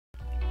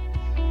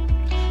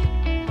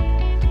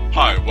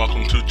Hi,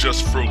 welcome to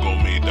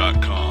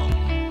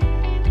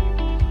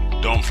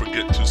justfrugalme.com. Don't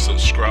forget to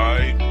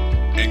subscribe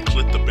and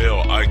click the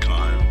bell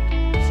icon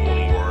for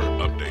more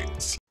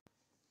updates.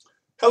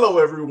 Hello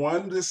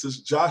everyone, this is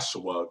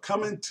Joshua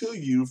coming to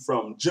you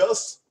from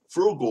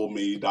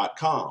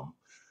justfrugalme.com.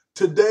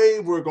 Today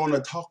we're going to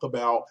talk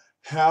about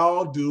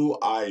how do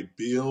I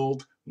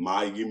build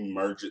my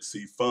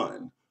emergency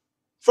fund.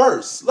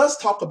 First, let's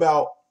talk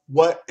about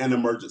what an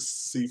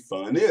emergency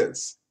fund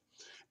is.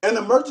 An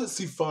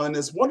emergency fund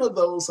is one of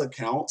those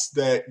accounts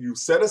that you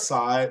set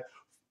aside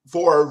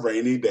for a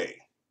rainy day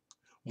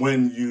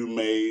when you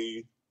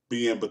may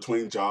be in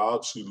between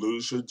jobs, you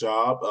lose your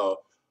job,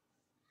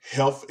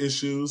 health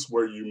issues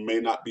where you may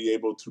not be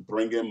able to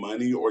bring in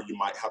money or you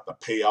might have to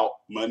pay out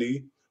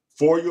money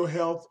for your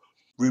health,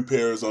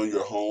 repairs on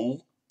your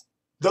home.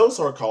 Those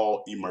are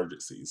called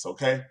emergencies,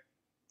 okay?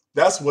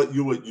 That's what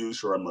you would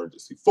use your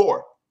emergency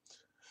for.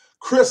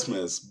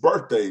 Christmas,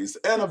 birthdays,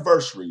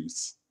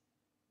 anniversaries,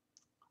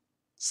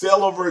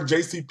 sale over at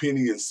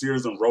JCPenney and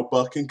Sears and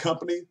Roebuck and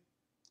Company.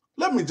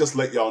 Let me just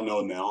let y'all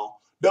know now,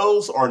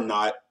 those are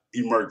not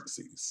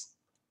emergencies.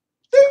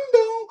 Ding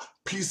dong,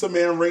 pizza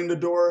man ring the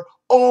door.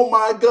 Oh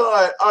my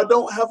God, I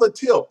don't have a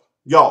tip.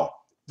 Y'all,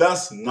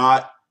 that's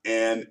not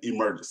an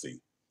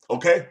emergency,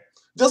 okay?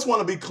 Just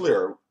want to be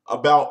clear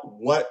about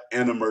what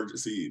an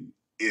emergency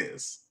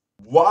is.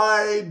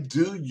 Why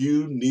do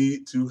you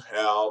need to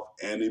have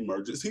an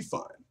emergency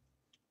fund?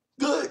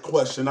 Good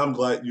question, I'm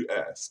glad you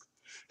asked.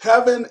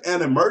 Having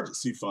an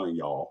emergency fund,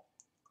 y'all,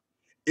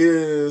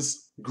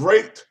 is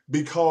great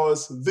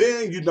because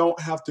then you don't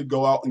have to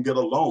go out and get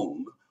a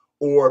loan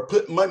or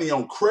put money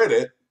on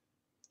credit.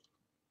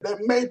 That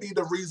may be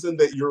the reason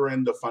that you're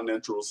in the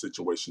financial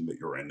situation that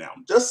you're in now.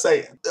 Just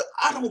saying,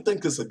 I don't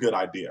think it's a good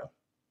idea.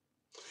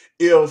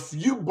 If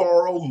you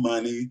borrow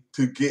money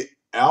to get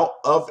out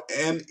of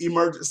an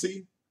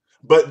emergency,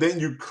 but then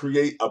you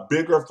create a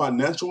bigger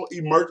financial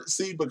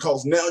emergency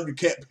because now you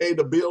can't pay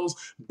the bills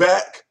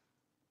back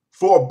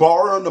for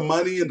borrowing the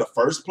money in the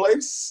first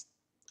place.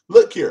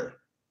 Look here,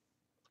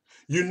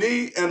 you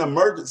need an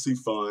emergency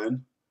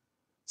fund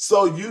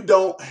so you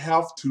don't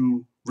have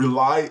to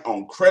rely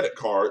on credit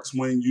cards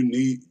when you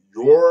need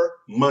your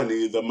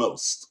money the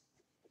most.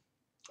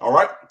 All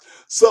right,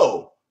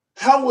 so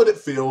how would it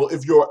feel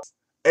if your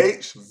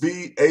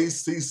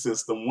HVAC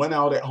system went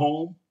out at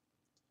home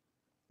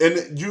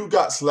and you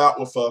got slapped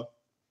with a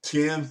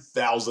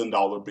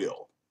 $10,000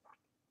 bill?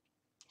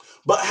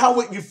 But how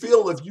would you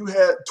feel if you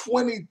had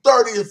 $20,000,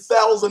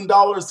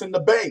 $30,000 in the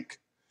bank?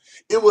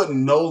 It would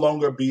no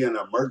longer be an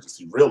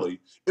emergency,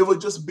 really. It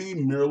would just be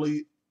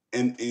merely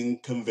an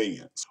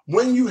inconvenience.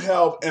 When you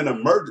have an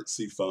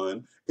emergency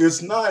fund,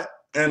 it's not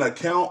an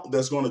account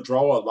that's going to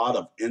draw a lot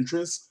of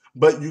interest,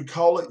 but you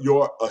call it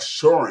your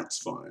assurance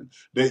fund,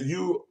 that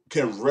you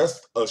can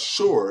rest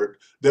assured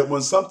that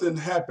when something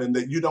happened,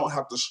 that you don't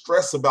have to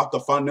stress about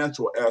the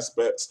financial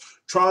aspects,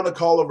 trying to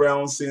call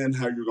around, seeing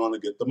how you're going to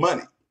get the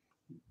money.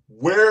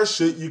 Where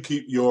should you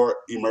keep your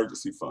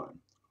emergency fund?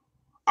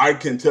 I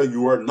can tell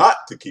you where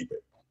not to keep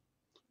it.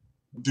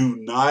 Do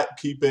not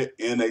keep it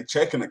in a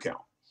checking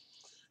account.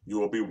 You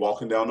will be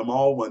walking down the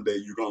mall one day,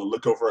 you're going to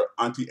look over at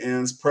Auntie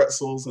Anne's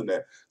pretzels and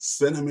that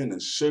cinnamon and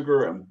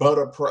sugar and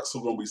butter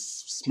pretzel going to be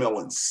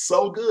smelling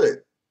so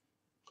good.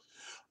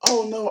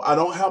 Oh no, I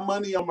don't have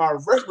money on my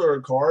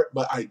regular card,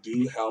 but I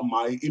do have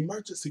my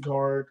emergency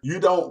card. You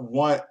don't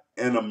want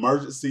an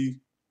emergency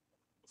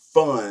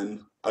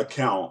fund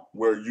account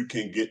where you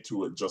can get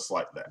to it just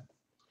like that.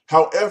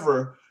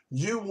 However,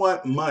 you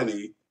want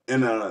money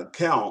in an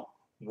account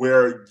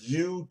where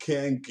you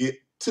can get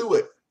to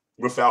it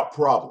without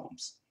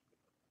problems.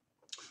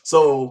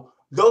 So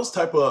those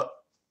type of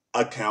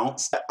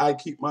accounts that I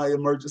keep my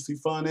emergency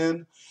fund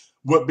in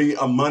would be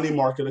a money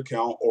market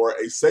account or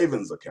a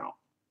savings account.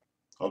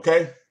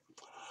 Okay?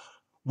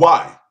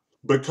 Why?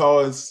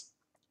 Because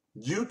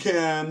you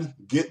can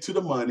get to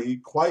the money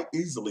quite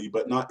easily,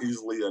 but not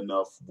easily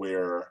enough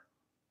where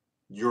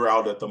you're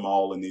out at the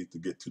mall and need to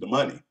get to the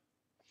money.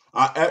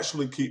 I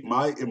actually keep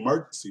my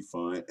emergency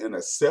fund in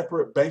a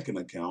separate banking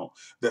account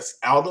that's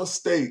out of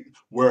state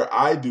where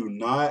I do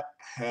not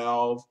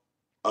have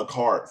a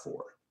card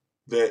for.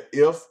 That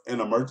if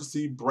an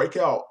emergency break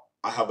out,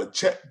 I have a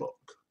checkbook.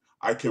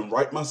 I can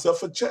write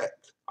myself a check.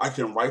 I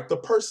can write the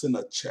person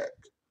a check.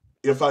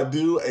 If I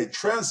do a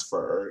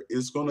transfer,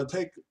 it's going to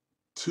take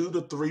 2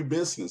 to 3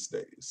 business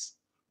days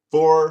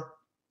for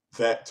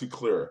that to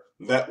clear.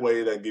 That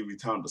way, that give you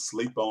time to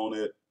sleep on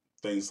it,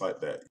 things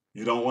like that.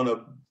 You don't want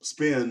to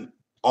spend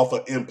off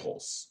of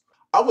impulse.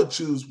 I would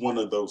choose one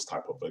of those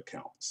type of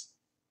accounts.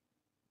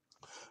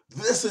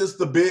 This is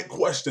the big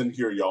question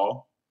here,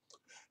 y'all.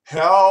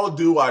 How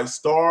do I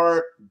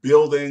start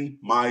building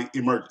my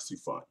emergency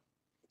fund?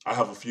 I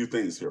have a few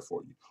things here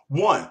for you.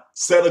 1,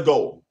 set a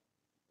goal.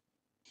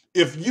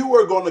 If you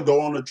are going to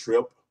go on a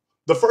trip,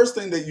 the first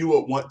thing that you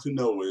would want to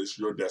know is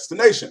your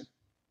destination.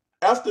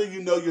 After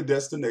you know your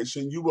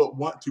destination, you would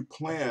want to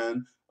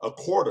plan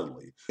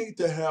accordingly. You need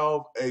to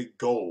have a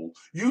goal.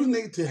 You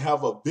need to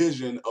have a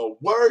vision of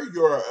where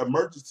your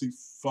emergency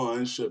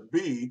fund should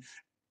be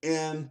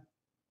in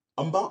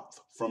a month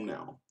from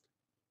now,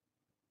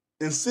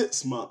 in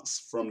 6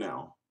 months from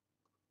now.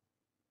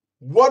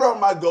 What are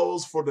my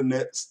goals for the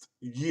next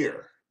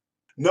year?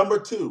 Number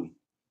two,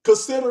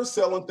 consider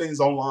selling things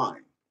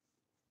online.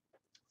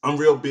 I'm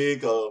real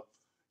big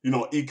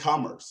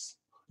e-commerce.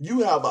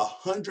 You have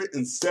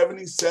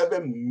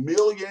 177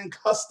 million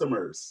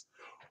customers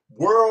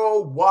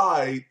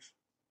worldwide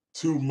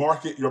to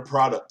market your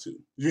product to.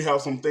 You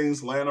have some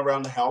things laying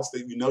around the house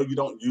that you know you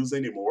don't use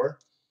anymore.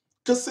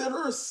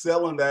 Consider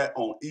selling that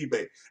on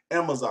eBay,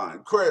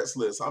 Amazon,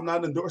 Craigslist. I'm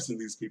not endorsing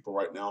these people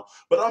right now,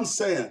 but I'm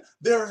saying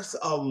there's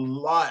a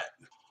lot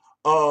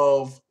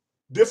of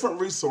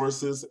different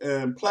resources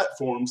and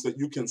platforms that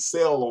you can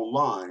sell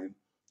online.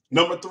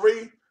 Number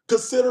three,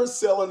 consider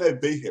selling a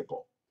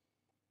vehicle.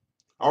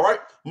 All right,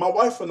 my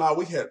wife and I,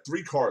 we had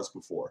 3 cars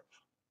before.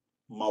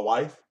 My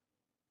wife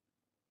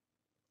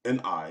and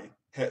I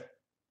had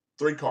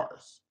 3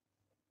 cars.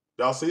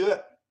 Y'all see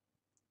that?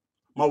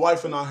 My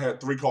wife and I had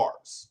 3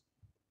 cars,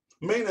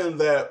 meaning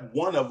that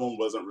one of them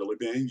wasn't really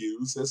being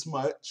used as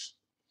much.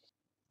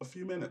 A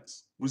few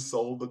minutes, we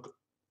sold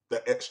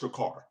the extra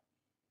car.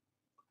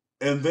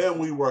 And then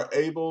we were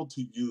able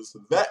to use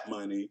that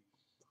money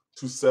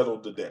to settle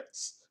the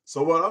debts.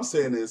 So what I'm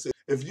saying is,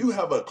 if you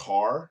have a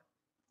car,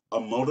 a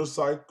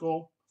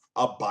motorcycle,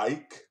 a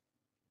bike,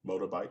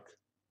 motorbike,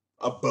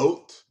 a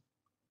boat,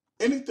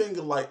 anything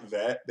like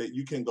that that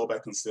you can go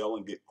back and sell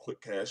and get quick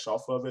cash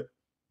off of it,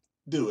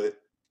 do it.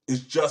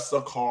 It's just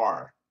a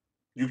car.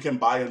 You can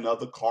buy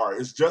another car.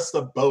 It's just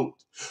a boat.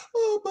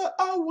 Oh, but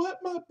I want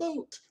my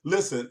boat.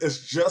 Listen,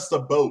 it's just a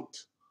boat.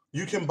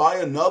 You can buy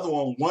another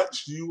one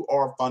once you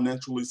are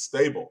financially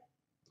stable.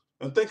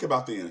 And think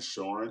about the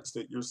insurance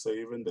that you're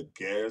saving, the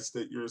gas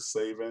that you're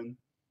saving.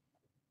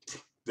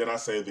 Did I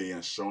say the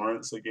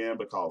insurance again?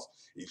 Because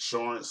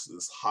insurance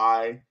is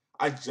high.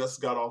 I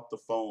just got off the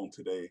phone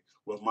today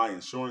with my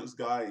insurance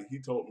guy, and he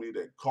told me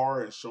that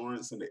car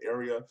insurance in the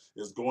area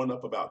is going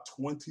up about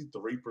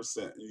 23%.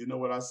 And you know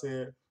what I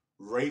said?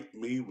 Rate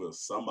me with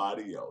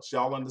somebody else.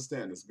 Y'all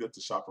understand it's good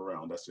to shop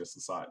around. That's just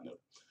a side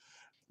note.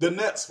 The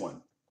next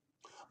one,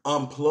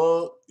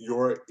 unplug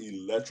your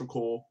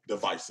electrical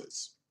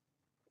devices.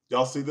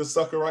 Y'all see this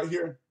sucker right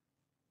here?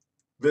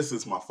 This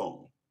is my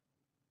phone.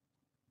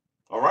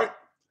 All right?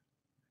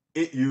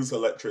 It uses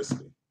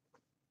electricity.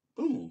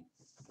 Boom.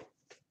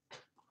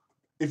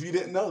 If you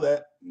didn't know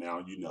that, now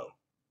you know.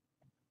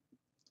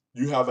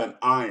 You have an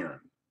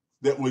iron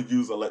that will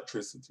use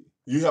electricity.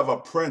 You have a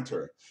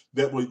printer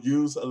that will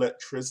use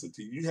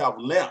electricity. You have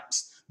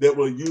lamps that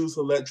will use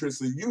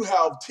electricity. You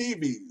have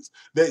TVs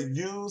that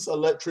use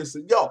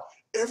electricity. Yo,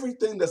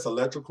 everything that's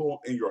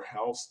electrical in your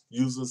house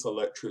uses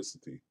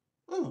electricity.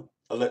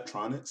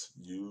 Electronics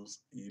use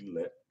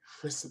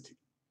electricity.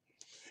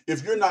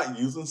 If you're not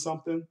using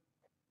something,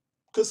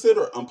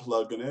 consider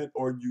unplugging it,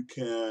 or you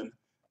can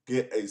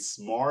get a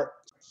smart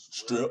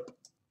strip.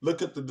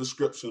 Look at the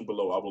description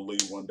below. I will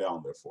leave one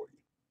down there for you.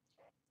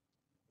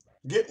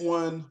 Get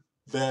one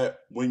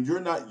that when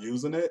you're not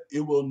using it, it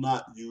will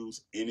not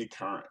use any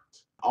current.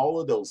 All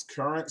of those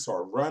currents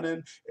are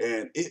running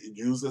and it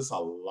uses a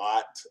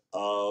lot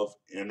of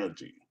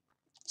energy.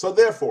 So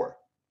therefore,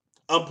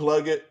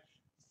 unplug it.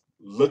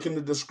 Look in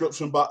the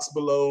description box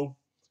below.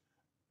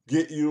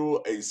 Get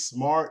you a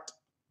smart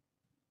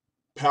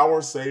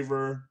power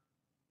saver,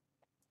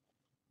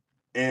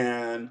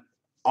 and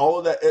all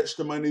of that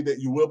extra money that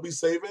you will be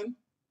saving,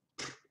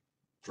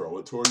 throw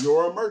it toward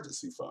your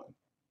emergency fund.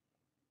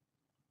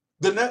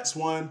 The next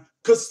one,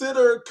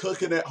 consider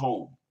cooking at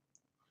home.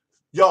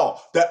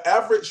 Y'all, the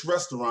average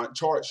restaurant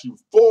charges you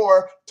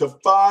 4 to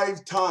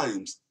 5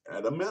 times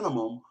at a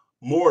minimum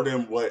more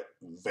than what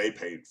they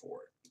paid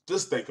for it.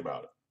 Just think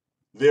about it.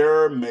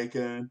 They're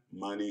making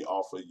money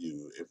off of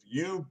you. If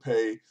you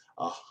pay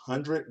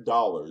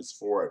 $100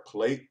 for a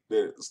plate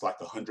that's like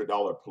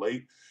 $100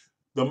 plate,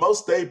 the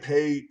most they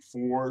paid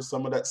for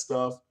some of that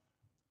stuff,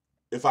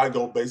 if I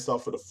go based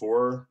off of the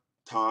 4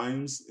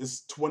 times,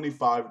 it's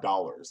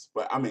 $25.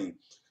 But I mean,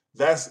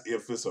 that's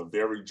if it's a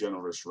very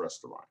generous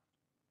restaurant.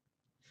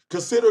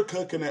 Consider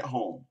cooking at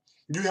home.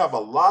 You have a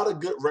lot of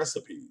good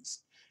recipes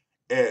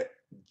at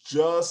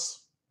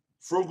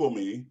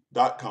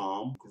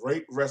justfrugalme.com.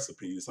 Great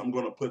recipes. I'm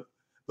going to put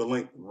the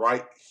link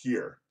right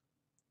here.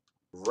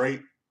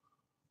 Great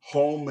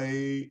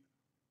homemade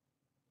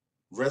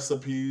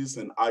recipes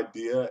and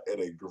idea at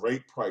a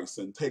great price,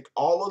 and take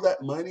all of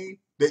that money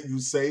that you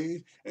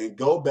save and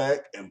go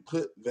back and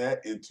put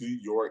that into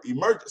your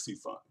emergency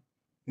fund.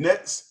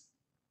 Next,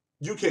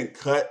 you can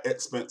cut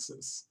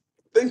expenses.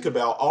 Think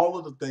about all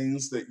of the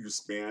things that you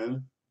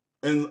spend,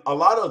 and a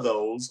lot of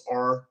those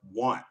are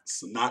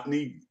wants, not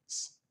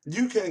needs.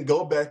 You can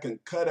go back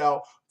and cut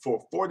out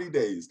for 40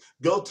 days.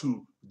 Go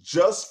to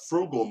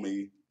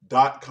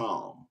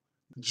justfrugalme.com.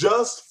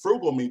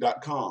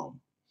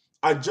 Justfrugalme.com.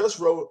 I just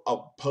wrote a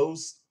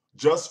post,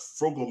 Just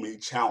Frugal Me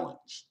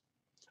Challenge.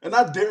 And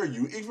I dare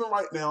you, even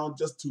right now,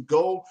 just to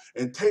go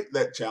and take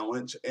that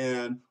challenge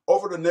and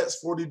over the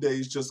next 40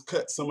 days, just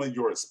cut some of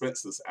your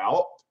expenses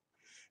out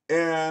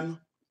and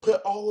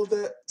put all of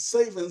that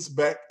savings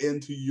back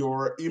into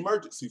your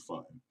emergency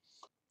fund.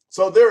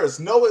 So there is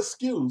no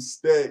excuse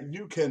that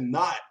you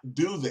cannot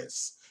do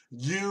this.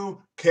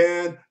 You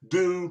can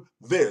do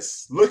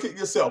this. Look at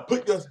yourself.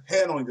 Put your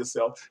hand on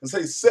yourself and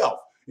say self.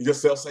 And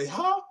yourself say,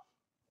 huh?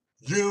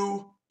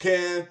 You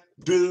can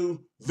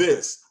do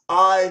this.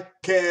 I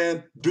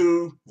can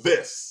do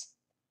this.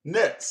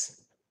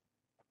 Next,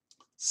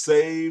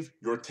 save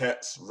your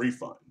tax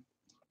refund.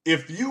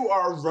 If you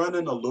are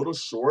running a little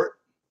short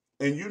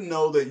and you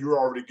know that you're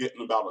already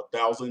getting about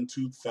 $1,000,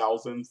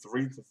 $2,000,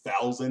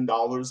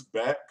 $3,000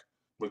 back,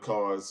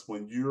 because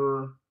when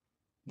you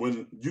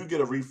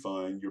get a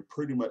refund, you're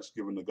pretty much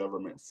giving the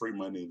government free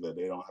money that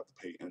they don't have to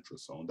pay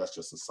interest on. That's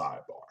just a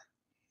sidebar.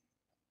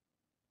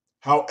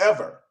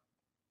 However,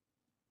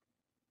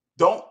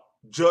 don't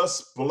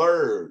just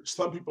splurge.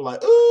 Some people are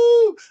like,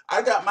 ooh,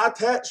 I got my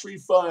tax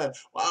refund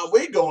while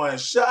we going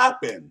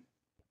shopping.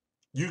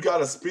 You got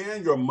to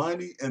spend your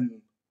money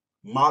in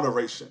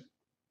moderation.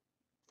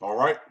 All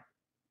right?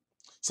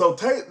 So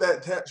take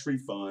that tax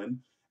refund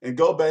and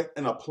go back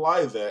and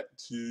apply that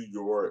to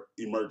your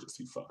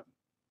emergency fund.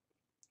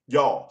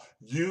 Y'all,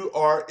 you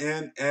are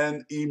in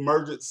an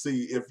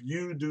emergency. If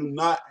you do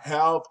not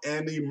have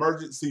an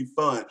emergency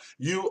fund,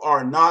 you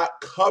are not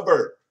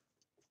covered.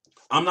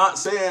 I'm not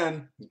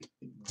saying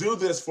do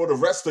this for the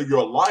rest of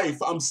your life.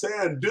 I'm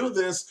saying do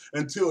this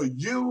until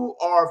you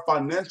are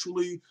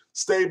financially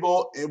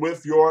stable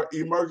with your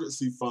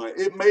emergency fund.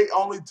 It may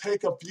only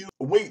take a few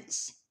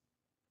weeks.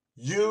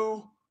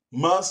 You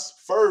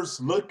must first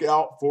look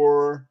out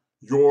for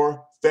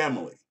your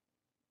family.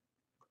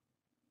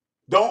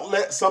 Don't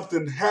let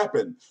something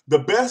happen. The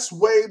best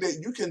way that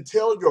you can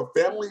tell your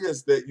family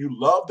is that you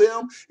love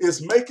them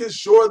is making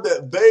sure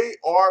that they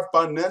are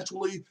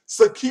financially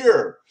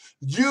secure.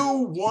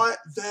 You want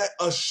that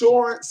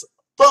assurance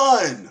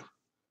fund.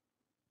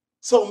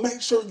 So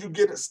make sure you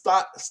get it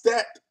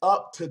stacked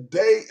up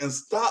today and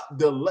stop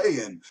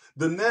delaying.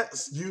 The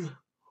next,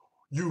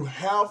 you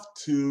have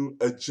to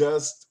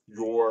adjust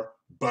your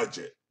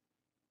budget.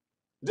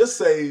 Just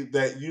say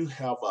that you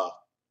have a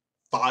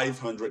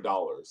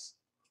 $500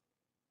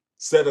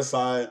 set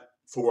aside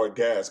for a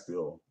gas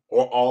bill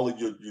or all of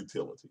your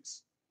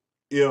utilities.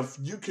 If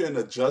you can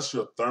adjust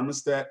your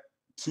thermostat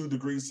 2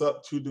 degrees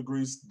up, 2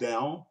 degrees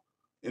down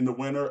in the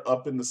winter,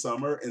 up in the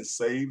summer, and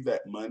save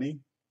that money,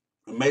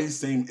 it may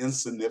seem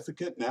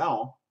insignificant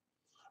now,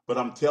 but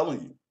I'm telling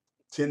you,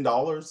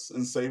 $10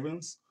 in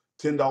savings,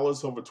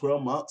 $10 over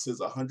 12 months is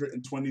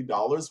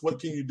 $120. What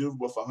can you do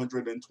with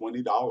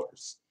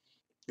 $120?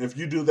 If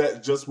you do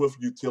that just with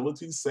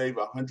utilities, save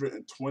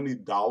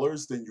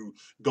 $120, then you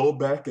go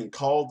back and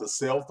call the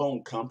cell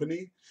phone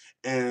company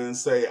and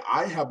say,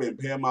 I have been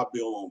paying my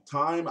bill on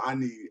time. I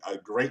need a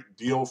great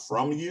deal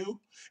from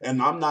you.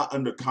 And I'm not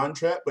under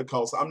contract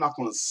because I'm not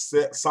going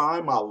to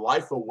sign my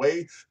life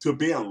away to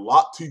being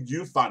locked to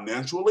you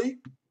financially.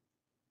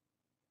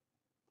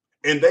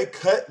 And they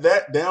cut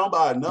that down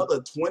by another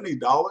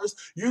 $20,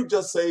 you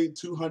just save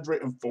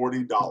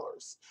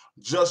 $240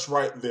 just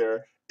right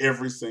there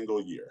every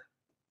single year.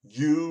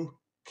 You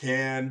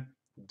can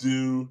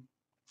do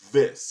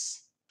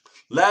this.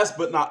 Last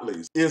but not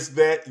least is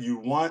that you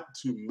want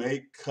to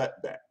make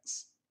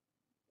cutbacks.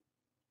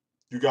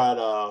 You got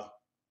a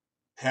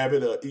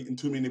habit of eating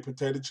too many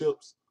potato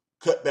chips?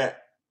 Cut back.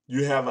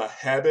 You have a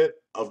habit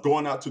of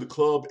going out to the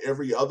club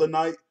every other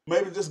night?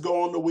 Maybe just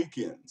go on the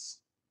weekends.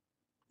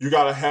 You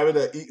got a habit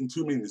of eating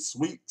too many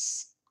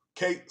sweets,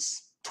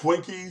 cakes,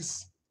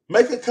 Twinkies?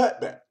 Make a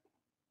cutback.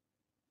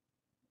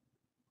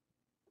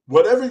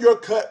 Whatever your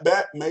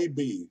cutback may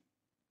be,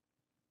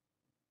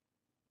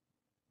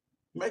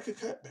 make a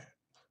cutback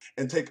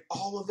and take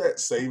all of that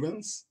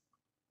savings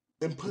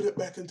and put it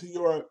back into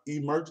your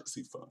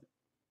emergency fund.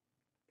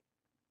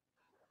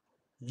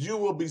 You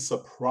will be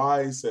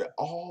surprised at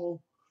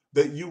all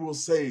that you will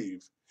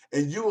save,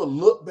 and you will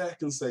look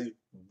back and say,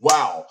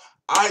 wow,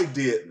 I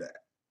did that.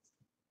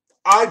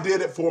 I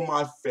did it for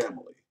my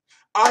family.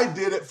 I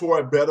did it for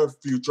a better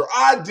future.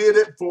 I did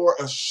it for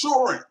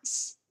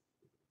assurance.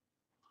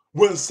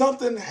 When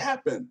something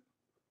happened,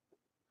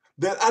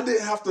 that I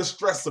didn't have to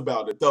stress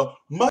about it. The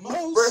most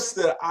stress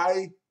that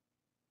I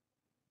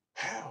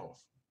have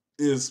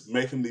is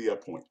making the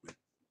appointment.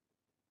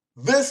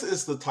 This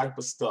is the type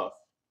of stuff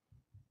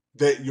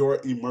that your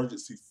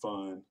emergency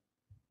fund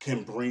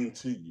can bring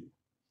to you.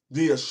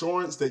 The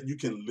assurance that you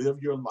can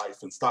live your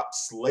life and stop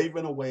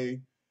slaving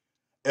away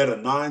at a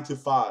 9 to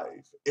 5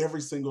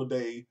 every single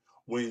day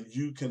when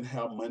you can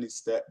have money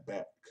stacked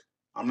back.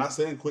 I'm not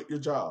saying quit your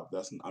job.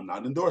 I'm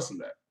not endorsing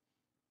that.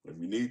 If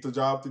you need the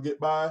job to get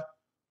by,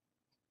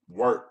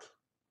 work.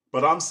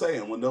 But I'm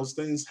saying when those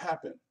things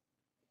happen,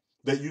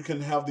 that you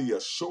can have the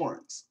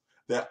assurance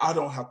that I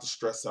don't have to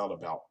stress out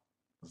about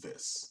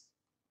this.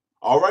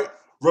 All right?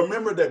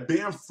 Remember that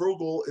being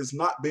frugal is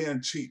not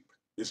being cheap.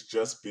 It's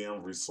just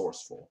being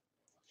resourceful.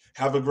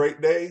 Have a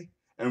great day.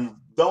 And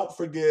don't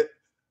forget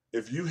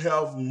If you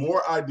have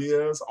more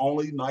ideas,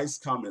 only nice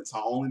comments.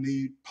 I only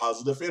need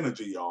positive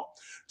energy, y'all.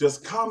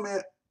 Just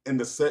comment in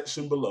the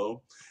section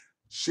below.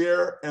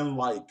 Share and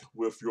like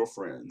with your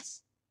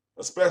friends,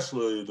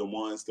 especially the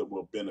ones that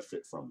will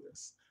benefit from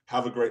this.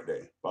 Have a great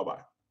day.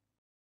 Bye-bye.